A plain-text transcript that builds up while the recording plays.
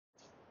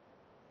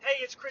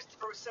it's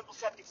Christopher with Simple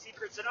Septic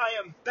Secrets, and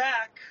I am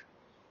back.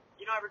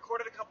 You know, I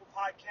recorded a couple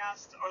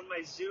podcasts on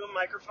my Zoom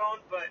microphone,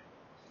 but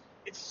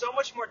it's so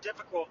much more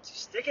difficult to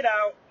stick it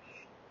out,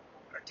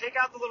 or take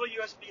out the little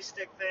USB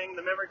stick thing,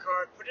 the memory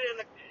card, put it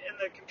in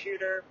the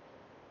computer,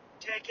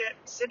 take it,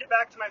 send it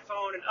back to my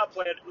phone, and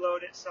upload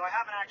it. So I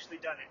haven't actually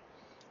done it.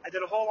 I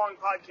did a whole long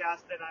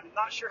podcast, and I'm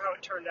not sure how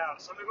it turned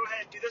out. So I'm gonna go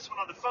ahead and do this one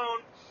on the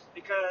phone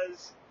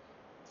because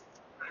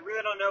I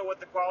really don't know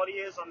what the quality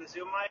is on the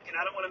Zoom mic, and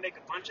I don't want to make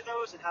a bunch of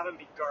those and have them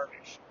be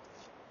garbage.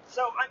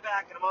 So I'm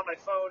back, and I'm on my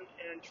phone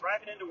and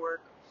driving into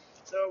work.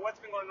 So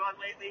what's been going on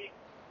lately?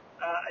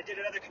 I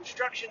did another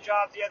construction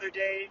job the other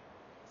day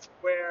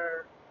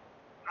where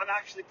I'm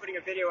actually putting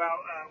a video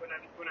out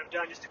when I'm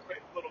done, just a quick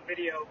little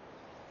video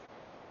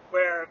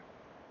where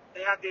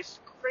they have this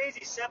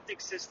crazy septic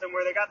system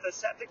where they got the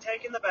septic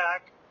tank in the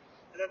back,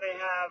 and then they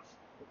have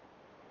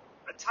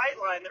a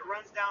tight line that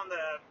runs down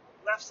the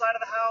left side of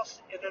the house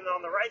and then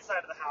on the right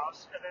side of the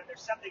house, and then their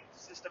septic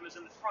system is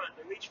in the front,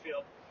 their leach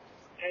field.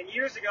 And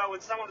years ago, when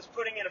someone was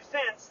putting in a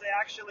fence, they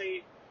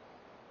actually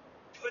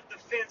put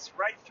the fence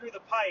right through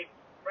the pipe,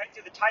 right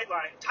through the tight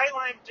line. Tight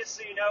line, just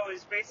so you know,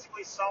 is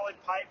basically solid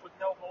pipe with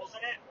no holes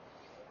in it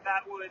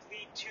that would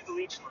lead to the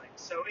leach line.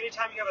 So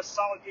anytime you have a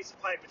solid piece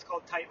of pipe, it's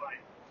called tight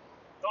line.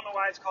 Don't know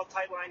why it's called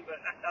tight line, but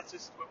that's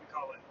just what we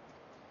call it.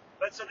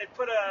 But so they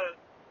put a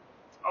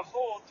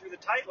hole through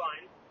the tight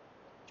line,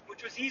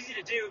 which was easy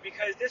to do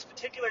because this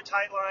particular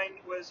tight line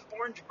was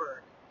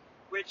Orangeburg,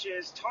 which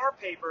is tar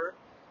paper.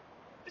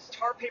 It's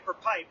tar paper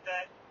pipe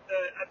that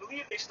I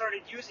believe they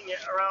started using it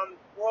around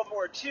World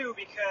War II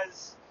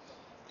because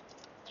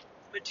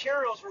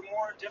materials were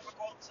more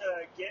difficult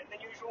to get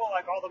than usual,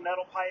 like all the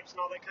metal pipes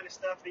and all that kind of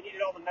stuff. They needed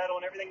all the metal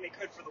and everything they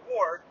could for the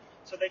war,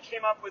 so they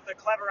came up with a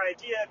clever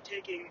idea of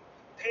taking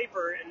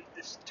paper and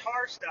this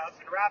tar stuff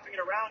and wrapping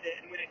it around it,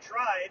 and when it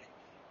dried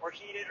or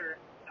heated,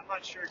 or I'm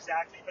not sure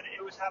exactly, but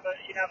you'd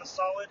have a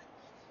solid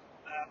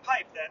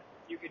pipe that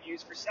you could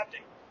use for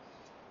septic.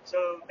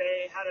 So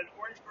they had an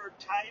Orangeburg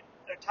tight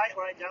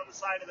line down the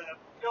side of the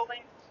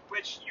building,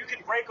 which you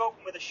can break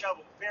open with a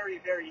shovel very,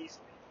 very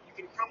easily. You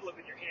can crumble it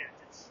with your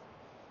hands.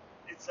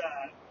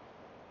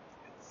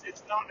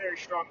 It's not very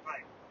strong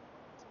pipe.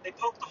 They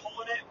poked a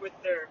hole in it with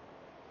their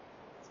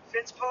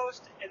fence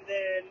post, and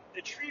then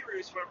the tree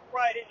roots went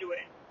right into it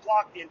and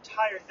blocked the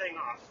entire thing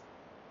off.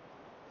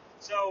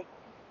 So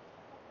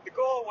the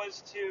goal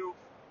was to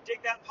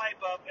dig that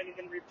pipe up and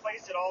then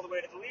replace it all the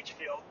way to the leach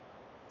field.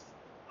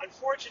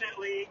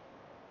 Unfortunately,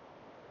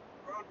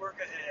 road work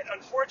ahead.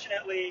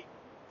 Unfortunately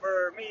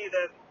for me,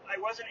 I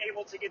wasn't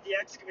able to get the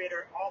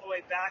excavator all the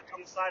way back on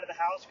the side of the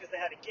house because they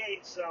had a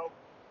gate. So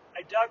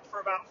I dug for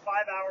about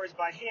 5 hours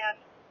by hand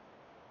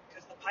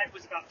because the pipe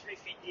was about 3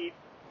 feet deep.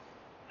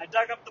 I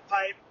dug up the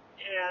pipe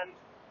and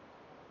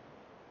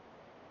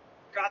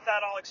got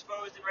that all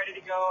exposed and ready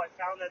to go. I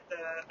found that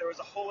there was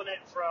a hole in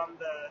it from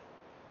the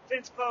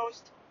fence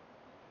post,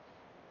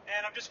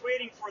 and I'm just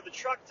waiting for the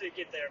truck to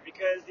get there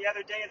because the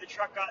other day the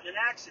truck got in an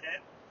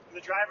accident.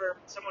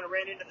 Someone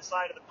ran into the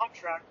side of the pump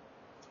truck.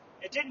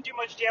 It didn't do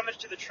much damage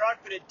to the truck,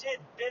 but it did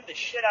bend the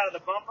shit out of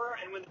the bumper,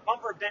 and when the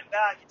bumper bent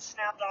back, it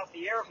snapped off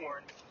the air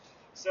horn.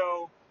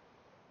 So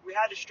we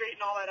had to straighten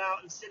all that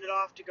out and send it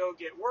off to go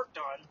get worked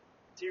on.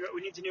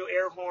 We need a new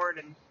air horn,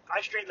 and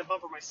I straightened the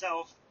bumper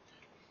myself.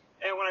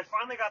 And when I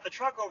finally got the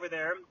truck over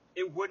there,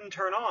 it wouldn't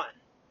turn on.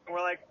 And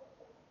we're like,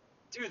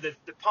 dude,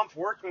 the pump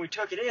worked when we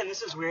took it in.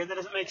 This is weird. That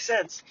doesn't make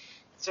sense.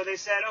 So they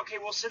said, okay,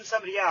 we'll send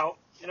somebody out.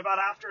 And about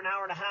after an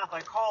hour and a half, I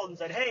called and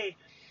said, hey,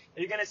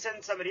 are you going to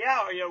send somebody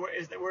out?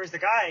 Where's the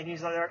guy? And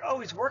he's like, oh,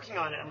 he's working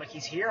on it. I'm like,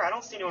 he's here? I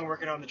don't see anyone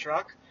working on the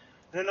truck.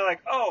 And then they're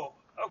like, oh,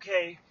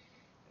 okay.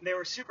 And they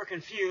were super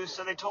confused,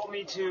 so they told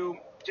me to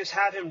just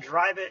have him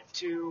drive it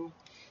to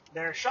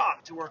their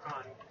shop to work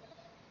on.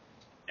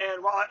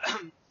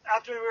 And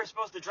after we were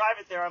supposed to drive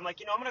it there, I'm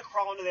like, I'm going to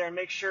crawl into there and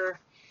make sure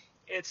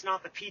it's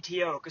not the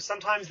PTO, because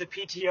sometimes the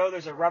PTO,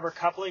 there's a rubber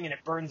coupling and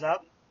it burns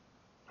up,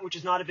 which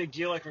is not a big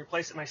deal. I can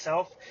replace it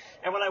myself.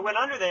 And when I went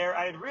under there,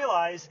 I had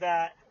realized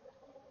that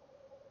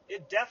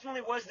it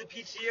definitely was the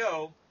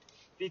PTO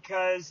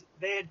because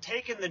they had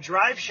taken the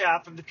drive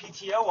shaft of the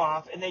PTO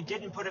off and they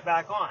didn't put it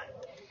back on.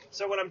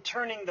 So when I'm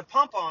turning the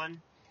pump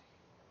on,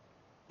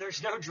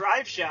 there's no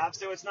drive shaft,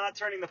 so it's not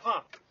turning the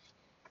pump.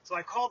 So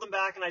I called them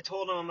back and I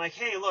told them, I'm like,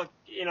 hey, look,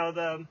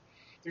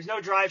 there's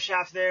no drive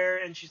shaft there.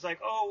 And she's like,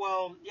 oh,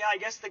 well, yeah, I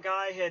guess the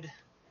guy had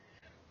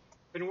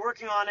been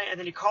working on it, and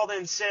then he called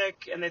in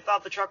sick, and they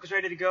thought the truck was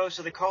ready to go,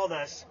 so they called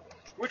us,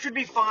 which would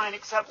be fine,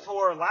 except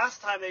for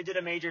last time they did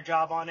a major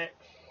job on it.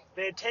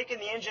 They had taken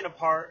the engine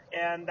apart,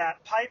 and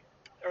that pipe,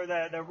 or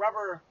the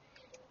rubber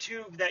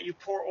tube that you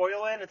pour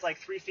oil in, it's like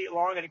 3 feet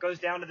long, and it goes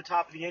down to the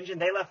top of the engine.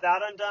 They left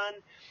that undone.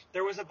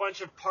 There was a bunch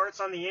of parts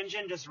on the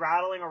engine just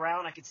rattling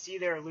around. I could see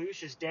they're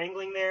loose, just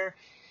dangling there.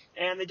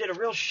 And they did a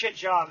real shit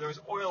job. There was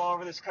oil all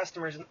over this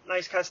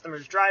nice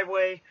customer's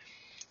driveway.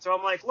 So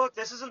I'm like, look,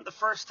 this isn't the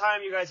first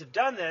time you guys have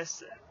done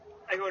this.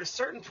 I go, at a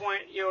certain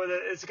point,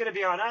 it's going to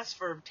be on us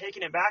for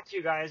taking it back to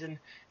you guys, and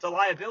it's a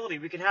liability.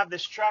 We can have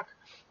this truck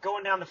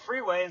going down the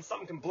freeway and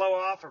something can blow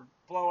off or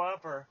blow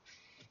up, or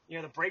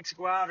the brakes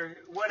go out or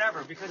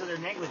whatever because of their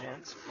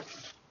negligence.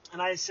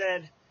 And I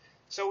said,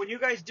 so when you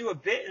guys do a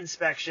bit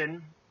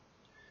inspection,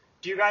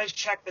 do you guys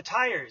check the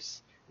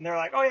tires? And they're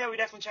like, oh yeah, we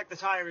definitely check the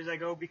tires. I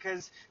go,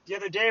 because the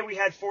other day we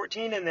had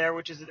 14 in there,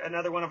 which is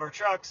another one of our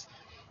trucks,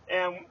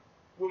 and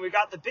when we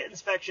got the bit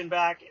inspection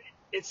back,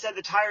 it said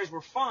the tires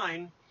were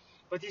fine,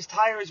 but these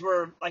tires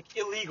were like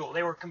illegal.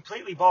 They were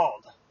completely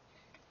bald,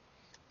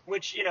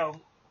 which,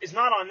 is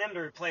not on them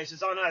to replace.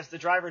 It's on us. The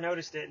driver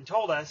noticed it and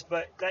told us,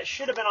 but that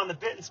should have been on the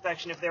bit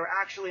inspection if they were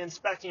actually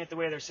inspecting it the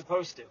way they're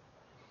supposed to.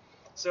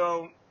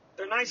 So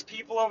they're nice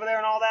people over there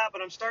and all that,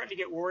 but I'm starting to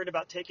get worried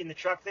about taking the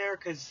truck there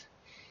because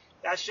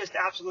that's just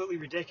absolutely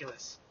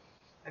ridiculous.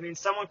 I mean,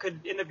 someone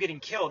could end up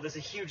getting killed. There's a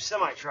huge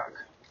semi-truck.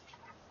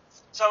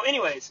 So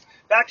anyways,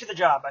 back to the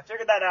job. I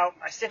figured that out.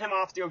 I sent him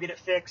off to go get it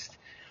fixed.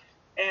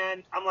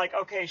 And I'm like,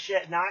 okay,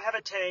 shit, now I have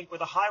a tank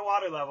with a high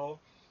water level,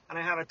 and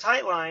I have a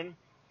tight line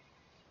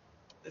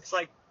that's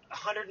like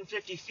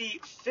 150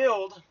 feet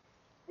filled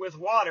with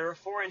water,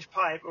 4-inch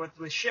pipe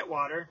with shit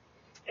water,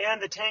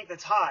 and the tank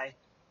that's high.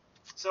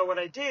 So what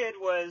I did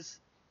was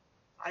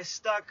I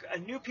stuck a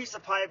new piece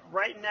of pipe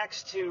right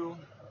next to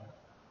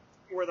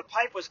where the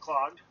pipe was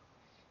clogged,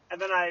 and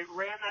then I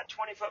ran that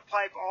 20-foot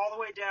pipe all the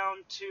way down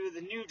to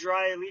the new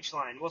dry leach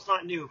line. Well, it's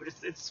not new, but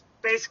it's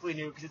basically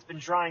new because it's been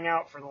drying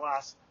out for the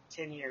last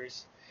 10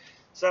 years.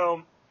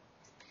 So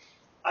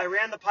I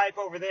ran the pipe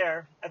over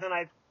there, and then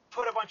I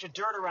put a bunch of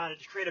dirt around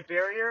it to create a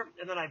barrier,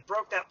 and then I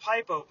broke that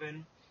pipe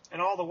open,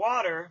 and all the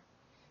water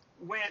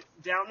went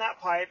down that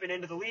pipe and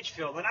into the leach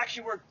field. It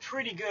actually worked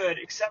pretty good,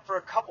 except for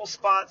a couple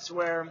spots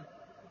where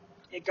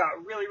it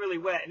got really, really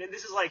wet. And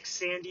this is like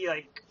sandy,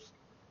 like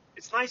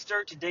it's nice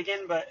dirt to dig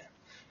in, but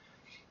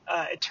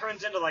it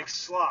turns into like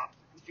slop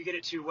if you get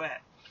it too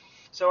wet.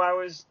 So I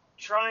was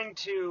trying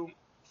to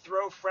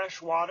throw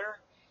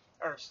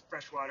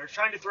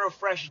trying to throw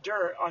fresh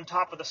dirt on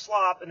top of the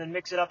slop and then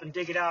mix it up and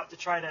dig it out to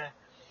try to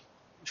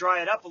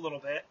dry it up a little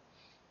bit.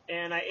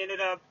 And I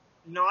ended up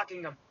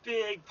knocking a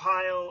big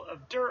pile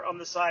of dirt on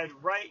the side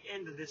right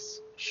into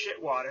this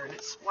shit water, and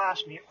it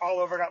splashed me all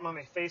over. Got on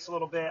my face a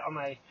little bit, on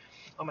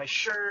my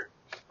shirt,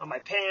 on my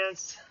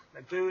pants, my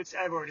boots,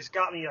 everywhere. Just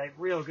got me like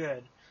real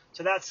good.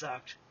 So that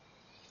sucked.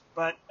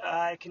 But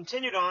I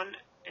continued on,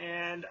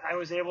 and I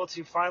was able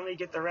to finally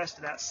get the rest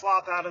of that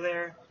slop out of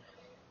there.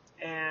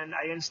 And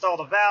I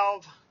installed a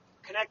valve,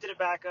 connected it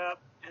back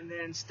up, and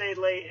then stayed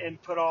late and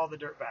put all the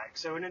dirt back.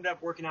 So it ended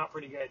up working out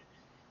pretty good.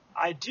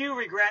 I do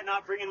regret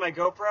not bringing my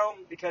GoPro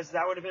because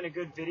that would have been a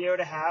good video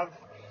to have,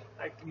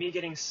 like me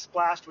getting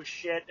splashed with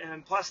shit,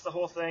 and plus the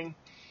whole thing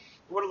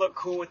would have looked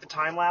cool with the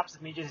time lapse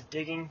of me just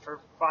digging for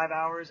 5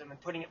 hours and then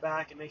putting it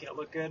back and making it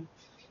look good.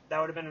 That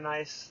would have been a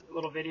nice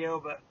little video,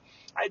 but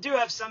I do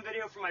have some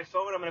video from my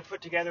phone. I'm going to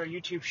put together a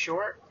YouTube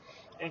short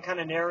and kind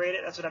of narrate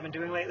it. That's what I've been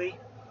doing lately.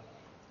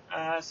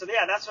 So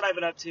yeah, that's what I've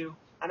been up to.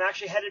 I'm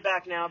actually headed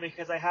back now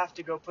because I have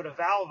to go put a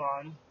valve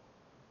on,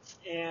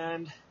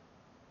 and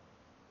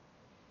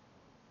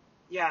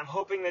yeah, I'm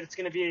hoping that it's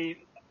going to be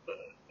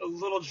a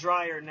little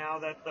drier now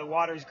that the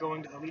water is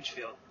going to the leach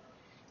field.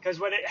 Because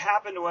what it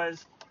happened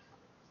was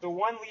the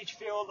one leach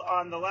field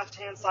on the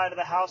left-hand side of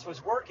the house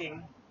was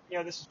working.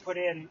 This was put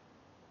in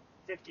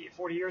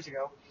 40 years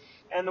ago.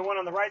 And the one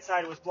on the right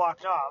side was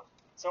blocked off.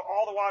 So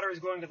all the water is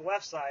going to the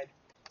left side.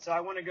 So I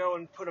want to go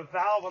and put a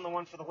valve on the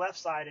one for the left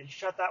side and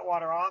shut that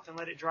water off and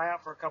let it dry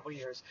out for a couple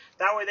years.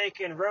 That way they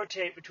can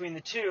rotate between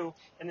the two,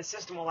 and the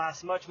system will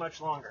last much,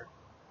 much longer.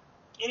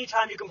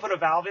 Anytime you can put a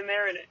valve in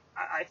there, and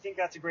I think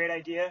that's a great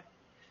idea,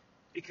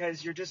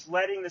 because you're just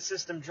letting the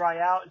system dry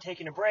out and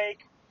taking a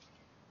break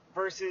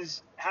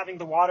versus having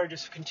the water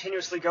just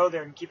continuously go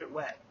there and keep it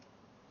wet.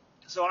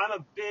 So I'm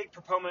a big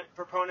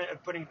proponent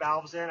of putting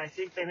valves in. I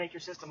think they make your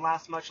system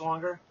last much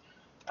longer.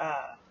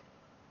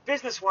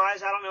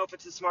 Business-wise, I don't know if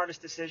it's the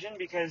smartest decision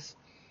because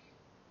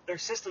their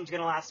system's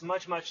going to last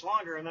much, much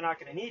longer and they're not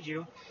going to need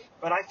you.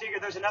 But I figure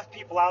there's enough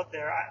people out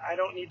there. I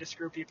don't need to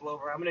screw people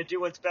over. I'm going to do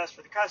what's best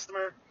for the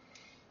customer.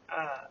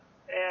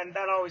 And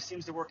that always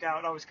seems to work out.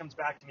 It always comes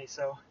back to me.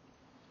 So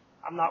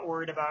I'm not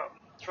worried about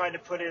trying to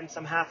put in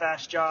some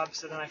half-assed job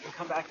so then I can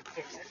come back and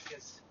fix it,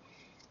 because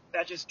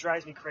that just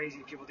drives me crazy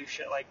when people do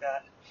shit like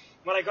that.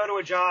 When I go to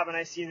a job and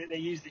I see that they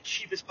use the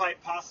cheapest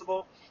pipe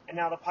possible and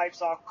now the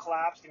pipe's all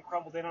collapsed and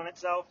crumbled in on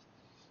itself,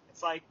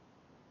 it's like,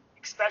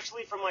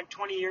 especially from like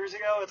 20 years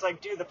ago, it's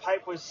like, dude, the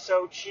pipe was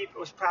so cheap, it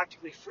was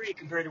practically free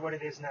compared to what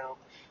it is now.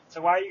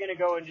 So why are you going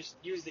to go and just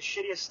use the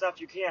shittiest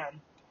stuff you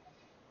can?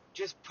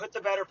 Just put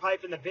the better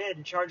pipe in the bid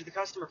and charge the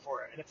customer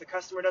for it. And if the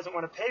customer doesn't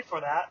want to pay for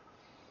that,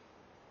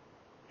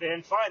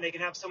 then fine, they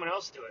can have someone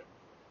else do it.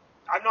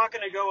 I'm not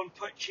going to go and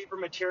put cheaper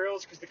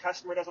materials because the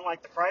customer doesn't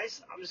like the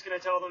price. I'm just going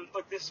to tell them,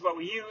 look, this is what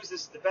we use,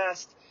 this is the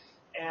best,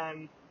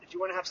 and if you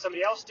want to have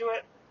somebody else do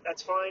it,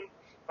 that's fine.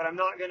 But I'm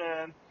not going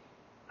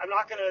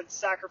to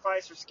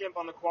sacrifice or skimp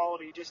on the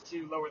quality just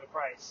to lower the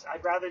price.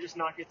 I'd rather just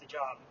not get the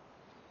job.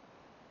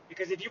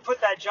 Because if you put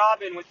that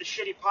job in with the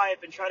shitty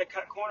pipe and try to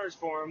cut corners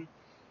for them,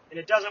 and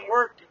it doesn't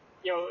work,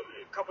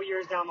 a couple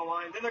years down the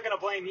line, then they're going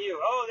to blame you.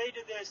 Oh, they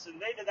did this and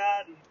they did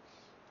that, and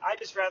I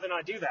just rather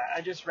not do that.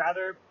 I just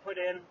rather put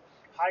in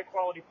high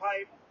quality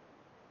pipe,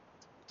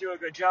 do a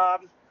good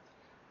job,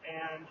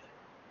 and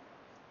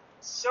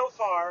so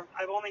far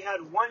I've only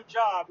had one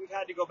job we've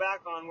had to go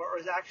back on where it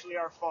was actually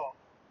our fault.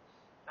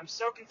 I'm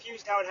so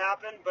confused how it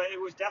happened, but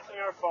it was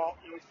definitely our fault,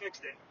 and we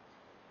fixed it.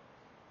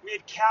 We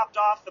had capped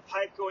off the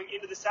pipe going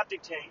into the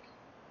septic tank,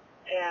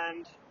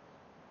 and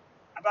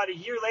about a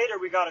year later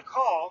we got a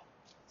call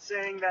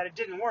saying that it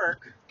didn't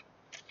work.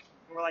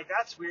 And we're like,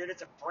 that's weird,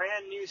 it's a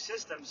brand new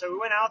system. So we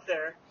went out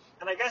there,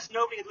 and I guess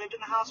nobody had lived in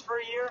the house for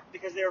a year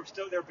because they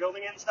were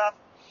building it and stuff.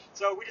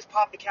 So we just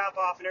popped the cap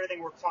off and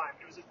everything worked fine.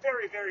 It was a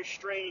very, very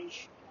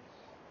strange,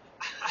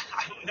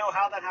 I don't know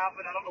how that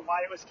happened, I don't know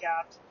why it was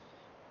capped.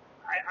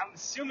 I'm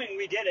assuming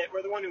we did it,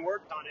 we're the one who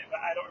worked on it, but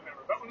I don't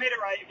remember. But we made it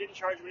right, we didn't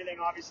charge them anything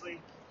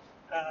obviously,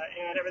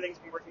 and everything's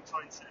been working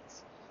fine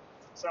since.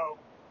 So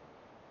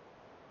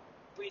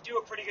we do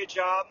a pretty good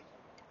job,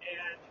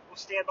 and we'll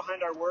stand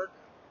behind our work.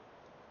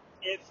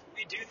 If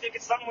we do think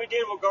it's something we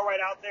did, we'll go right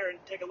out there and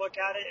take a look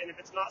at it, and if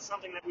it's not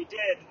something that we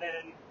did,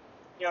 then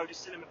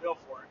just send them a bill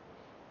for it.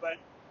 But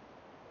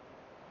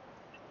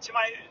to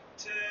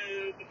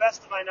the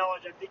best of my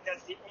knowledge, I think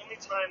that's the only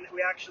time that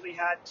we actually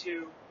had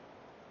to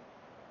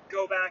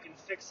go back and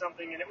fix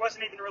something, and it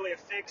wasn't even really a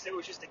fix, it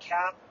was just a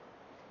cap.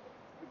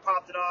 We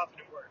popped it off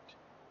and it worked.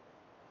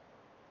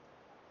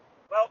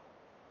 Well,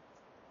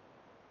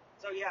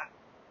 so yeah,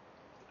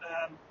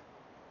 I'm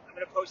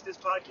going to post this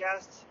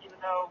podcast, even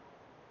though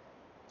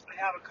I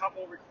have a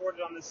couple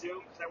recorded on the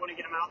Zoom because I want to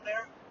get them out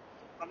there.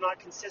 If I'm not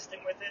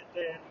consistent with it,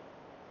 then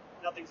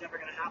nothing's ever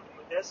going to happen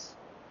with this.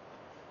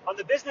 On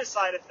the business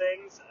side of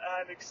things,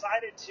 I'm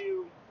excited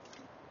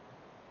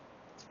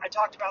I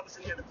talked about this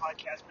in the other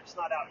podcast, but it's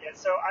not out yet.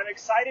 So I'm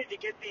excited to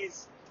get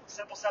these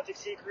Simple Septic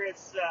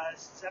Secrets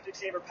Septic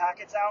Saver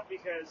packages out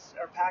because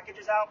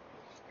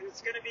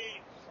it's going to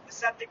be the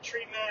septic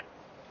treatment,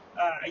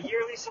 a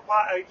yearly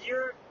supply,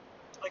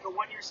 like a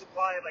 1-year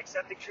supply of like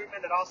septic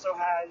treatment that also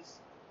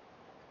has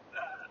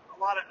a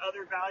lot of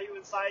other value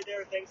inside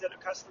there, things that the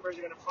customers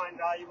are going to find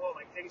valuable,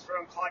 like things for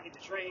unclogging the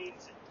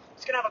drains.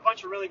 It's going to have a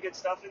bunch of really good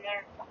stuff in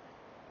there,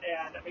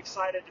 and I'm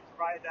excited to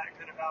provide that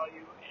kind of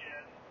value.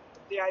 And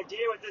the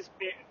idea with this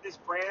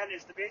brand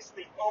is to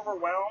basically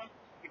overwhelm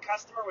the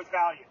customer with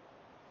value,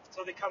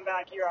 so they come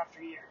back year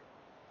after year.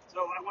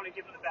 So I want to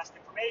give them the best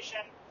information.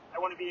 I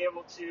want to be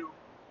able to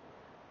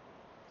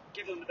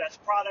give them the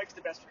best products,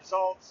 the best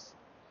results,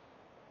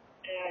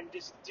 and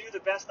just do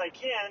the best I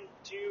can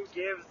to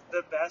give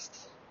the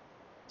best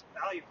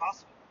value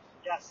possible.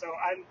 Yeah, so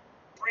I'm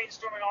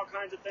brainstorming all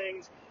kinds of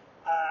things.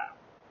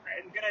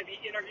 I'm going to be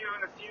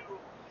interviewing a few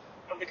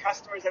of the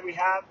customers that we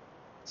have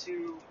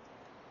to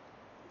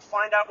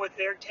find out what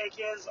their take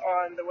is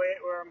on the way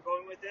where I'm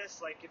going with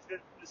this. Like if the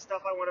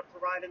stuff I want to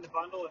provide in the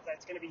bundle, if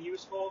that's going to be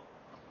useful.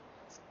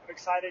 I'm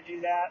excited to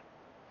do that.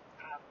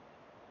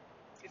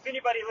 If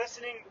anybody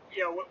listening,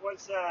 it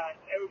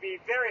would be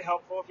very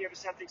helpful if you have a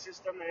septic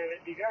system. It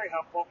would be very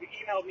helpful if you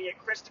emailed me at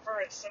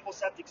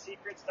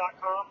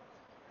Christopher@simplesepticsecrets.com,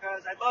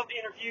 because I'd love to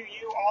interview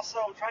you.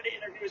 Also, I'm trying to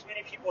interview as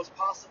many people as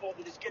possible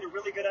to just get a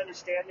really good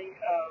understanding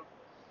of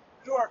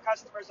who our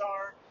customers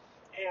are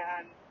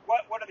and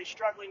what are they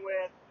struggling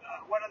with.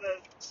 What are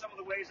some of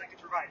the ways I can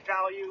provide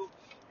value?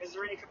 Is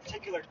there any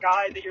particular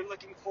guide that you're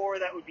looking for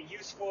that would be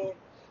useful?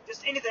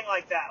 Just anything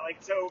like that.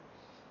 So.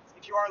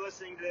 If you are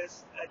listening to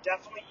this,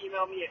 definitely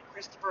email me at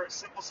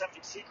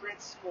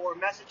Christopher@SimpleSepticSecrets or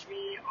message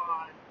me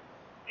on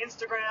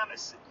Instagram at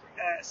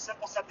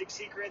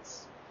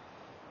SimpleSepticSecrets.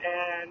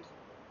 And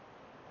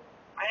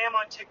I am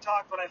on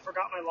TikTok, but I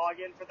forgot my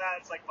login for that.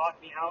 It's like locked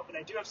me out. But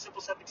I do have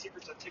Simple Septic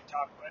Secrets on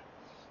TikTok, but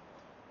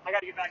I got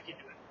to get back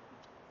into it.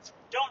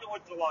 Don't know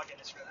what the login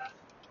is for that.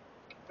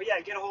 But yeah,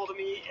 get a hold of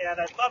me, and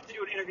I'd love to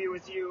do an interview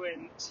with you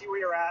and see where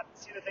you're at,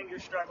 see the things you're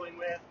struggling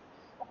with,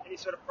 any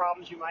sort of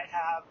problems you might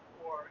have,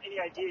 or any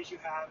ideas you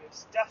have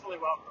is definitely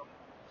welcome.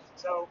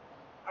 So,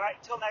 all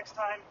right, till next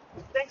time,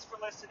 thanks for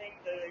listening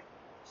to the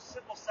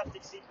Simple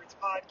Septic Secrets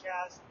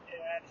podcast,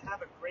 and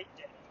have a great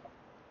day.